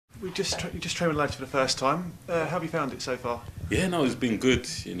You just trained with the lads for the first time. How have you found it so far? Yeah, no, it's been good.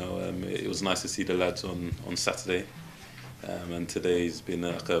 It was nice to see the lads on Saturday, and today's been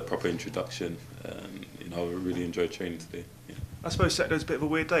like a proper introduction. I really enjoyed training today. Yeah. I suppose Saturday was a bit of a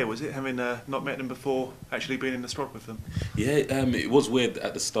weird day, was it? Having not met them before, actually being in the squad with them. Yeah, it was weird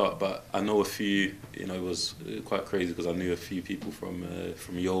at the start, but I know a few. It was quite crazy because I knew a few people from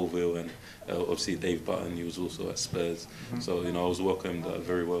Yeovil, and obviously Dave Button. He was also at Spurs, so I was welcomed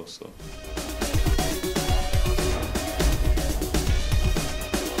very well. So.